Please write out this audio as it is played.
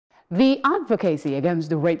The advocacy against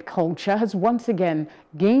the rape culture has once again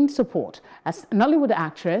gained support as Nollywood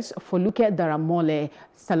actress Foluke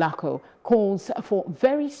Daramola-Salako calls for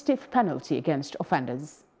very stiff penalty against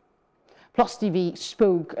offenders. Plus TV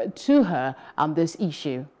spoke to her on this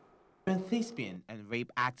issue. Thespian and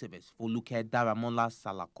rape activist Foluke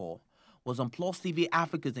Daramola-Salako was on Plus TV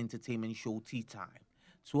Africa's entertainment show Tea Time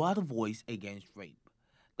to add a voice against rape.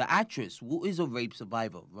 The actress, who is a rape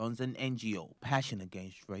survivor, runs an NGO passionate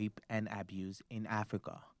against rape and abuse in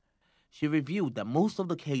Africa. She revealed that most of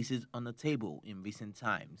the cases on the table in recent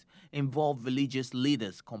times involve religious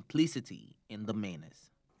leaders' complicity in the menace.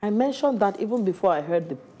 I mentioned that even before I heard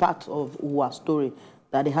the part of Uwa's story,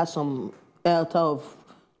 that it has some element of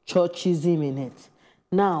churchism in it.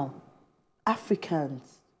 Now,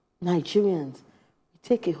 Africans, Nigerians, we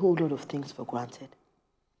take a whole lot of things for granted.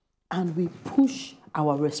 And we push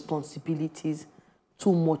our responsibilities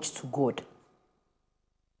too much to God.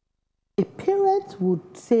 A parent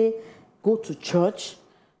would say, go to church.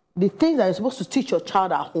 The things that you're supposed to teach your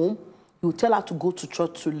child at home, you tell her to go to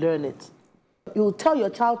church to learn it. You will tell your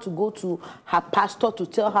child to go to her pastor to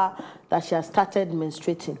tell her that she has started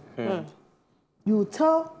menstruating. You will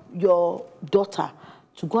tell your daughter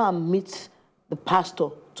to go and meet the pastor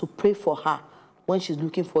to pray for her when she's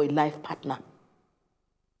looking for a life partner.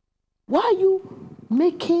 Why are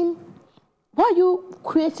you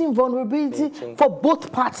creating vulnerability for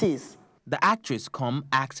both parties? The actress cum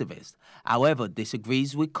activist, however,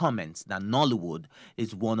 disagrees with comments that Nollywood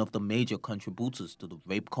is one of the major contributors to the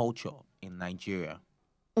rape culture in Nigeria.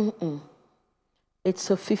 It's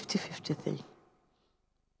a 50-50 thing.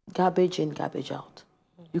 Garbage in, garbage out.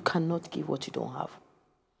 You cannot give what you don't have.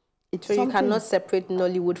 So you cannot separate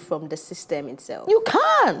Nollywood from the system itself? You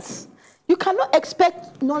can't. You cannot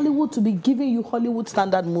expect Nollywood to be giving you Hollywood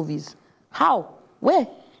standard movies. How? Where?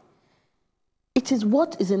 It is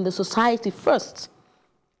what is in the society first.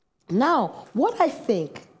 Now, what I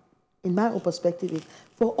think, in my own perspective, is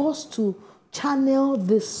for us to channel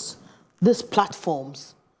these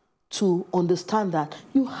platforms to understand that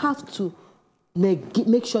you have to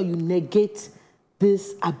make sure you negate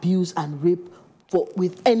this abuse and rape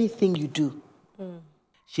with anything you do.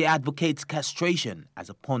 She advocates castration as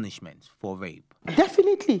a punishment for rape.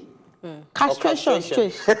 Definitely. Castration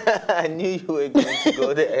straight. I knew you were going to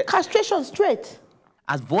go there. Castration straight.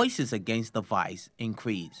 As voices against the vice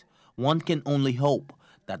increase, one can only hope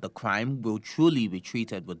that the crime will truly be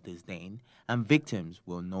treated with disdain and victims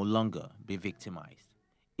will no longer be victimized.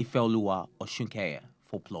 Ifelua Oshunkeye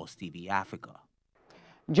for Plus TV Africa.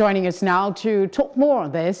 Joining us now to talk more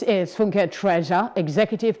on this is Funke Treasure,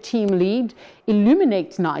 Executive Team Lead,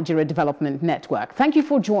 Illuminate Nigeria Development Network. Thank you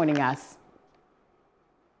for joining us.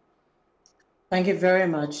 Thank you very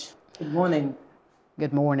much. Good morning.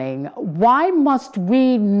 Good morning. Why must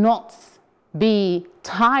we not be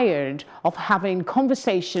tired of having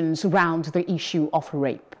conversations around the issue of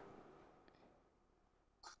rape?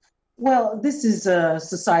 Well, this is a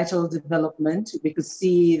societal development. We could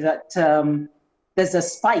see that there's a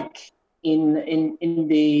spike in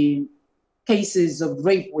the cases of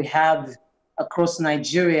rape we have across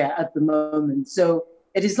Nigeria at the moment. So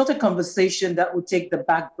it is not a conversation that will take the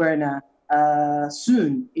back burner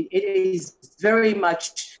soon. It is very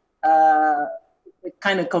much the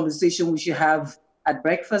kind of conversation we should have at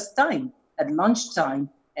breakfast time, at lunchtime,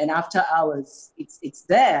 and after hours. It's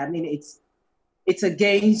there. I mean, it's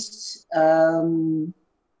against the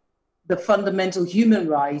fundamental human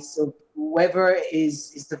rights of whoever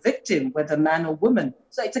is the victim, whether man or woman.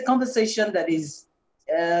 So it's a conversation that is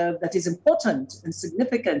important and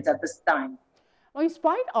significant at this time. Well, in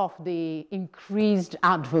spite of the increased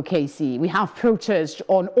advocacy, we have protests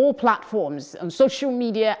on all platforms, on social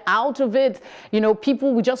media. Out of it, you know,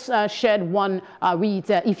 people, we just shared one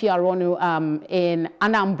with Ife Aronu in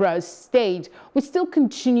Anambra State. We still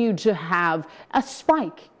continue to have a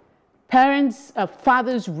spike. Parents,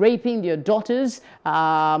 fathers raping their daughters,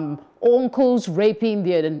 uncles raping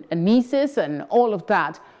their nieces and all of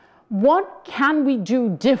that. What can we do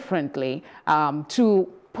differently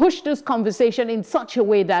to push this conversation in such a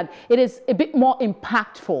way that it is a bit more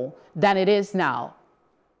impactful than it is now?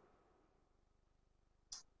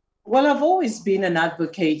 Well, I've always been an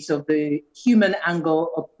advocate of the human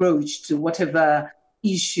angle approach to whatever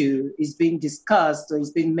issue is being discussed or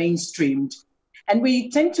is being mainstreamed. And we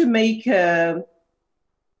tend to make a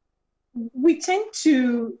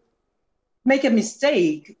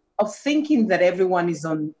mistake of thinking that everyone is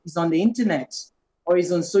on the internet or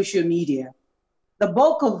is on social media. The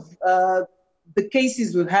bulk of the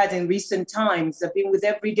cases we've had in recent times have been with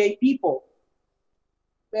everyday people.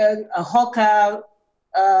 A hawker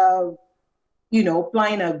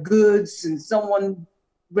plying her goods and someone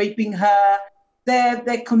raping her.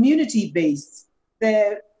 They're community-based.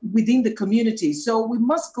 They're within the community. So we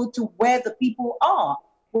must go to where the people are.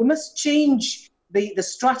 We must change the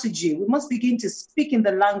strategy. We must begin to speak in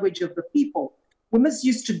the language of the people. We must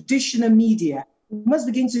use traditional media. We must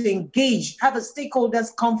begin to engage, have a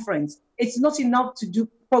stakeholders conference. It's not enough to do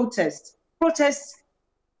protests. Protests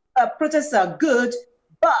are good,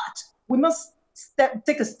 but we must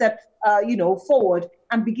take a step, forward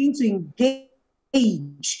and begin to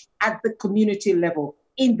engage at the community level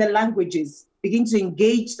in the languages. Begin to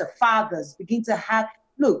engage the fathers. Begin to have,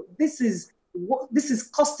 look, this is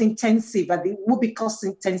cost intensive. It will be cost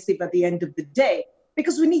intensive at the end of the day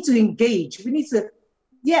because we need to engage. We need to.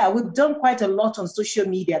 Yeah, we've done quite a lot on social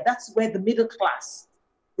media. That's where the middle class,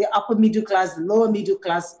 the upper middle class, the lower middle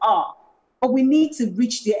class are. But we need to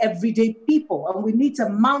reach the everyday people, and we need to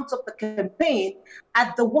mount up the campaign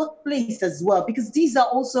at the workplace as well, because these are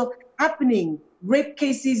also happening. Rape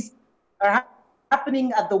cases are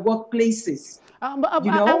happening at the workplaces.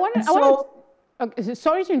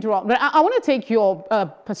 Sorry to interrupt, but I want to take your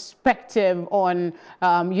perspective on,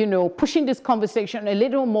 pushing this conversation a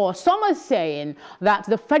little more. Some are saying that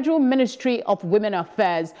the Federal Ministry of Women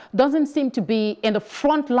Affairs doesn't seem to be in the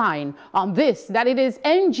front line on this, that it is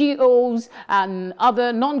NGOs and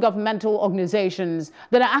other non-governmental organizations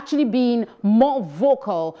that are actually being more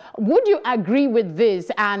vocal. Would you agree with this?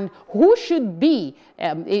 And who should be,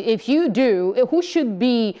 if you do, who should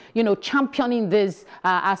be, championing this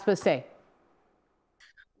as per se?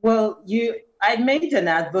 Well, I made an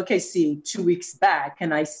advocacy 2 weeks back,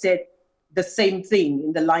 and I said the same thing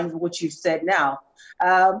in the line of what you've said now.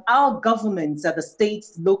 Our governments at the state,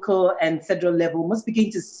 local, and federal level must begin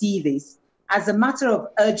to see this as a matter of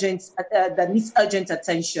that needs urgent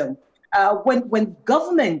attention. When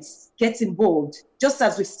governments get involved, just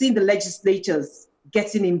as we've seen the legislators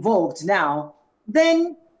getting involved now,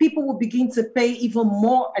 then people will begin to pay even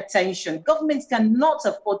more attention. Governments cannot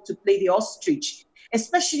afford to play the ostrich,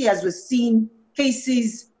 especially as we're seeing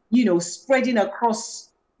cases, spreading across,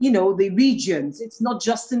 the regions. It's not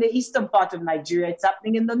just in the eastern part of Nigeria, it's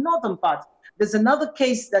happening in the northern part. There's another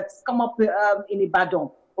case that's come up in Ibadan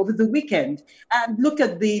over the weekend. And look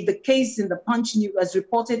at the case in the Punch News, as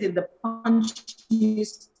reported in the Punch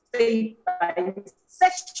newspaper,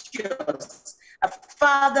 incestuous, a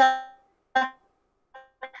father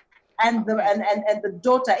and the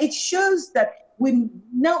daughter. It shows that we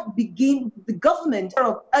now begin the government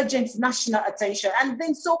of urgent national attention, and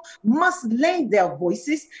then so must lend their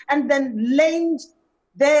voices and then lend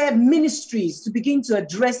their ministries to begin to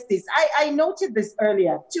address this. I noted this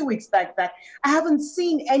earlier, 2 weeks back, that I haven't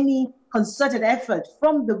seen any concerted effort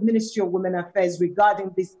from the Ministry of Women Affairs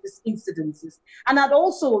regarding these incidences. And I'd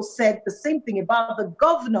also said the same thing about the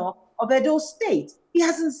governor of Edo State. He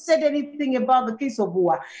hasn't said anything about the case of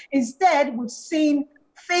Uwa. Instead, we've seen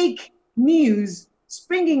fake news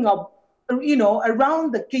springing up,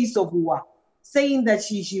 around the case of Uwa, saying that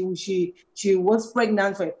she was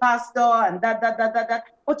pregnant for a pastor and that.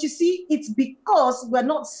 But you see, it's because we're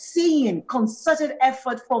not seeing concerted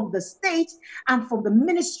effort from the state and from the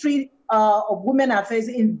Ministry of Women Affairs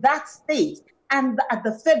in that state. And at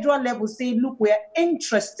the federal level saying, look, we're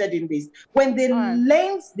interested in this. When they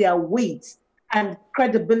lend their weight and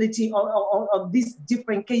credibility on these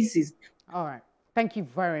different cases. All right. Thank you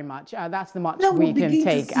very much. That's the much we can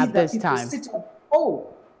take at this time.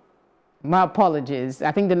 My apologies.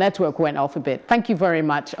 I think the network went off a bit. Thank you very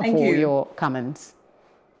much for your comments.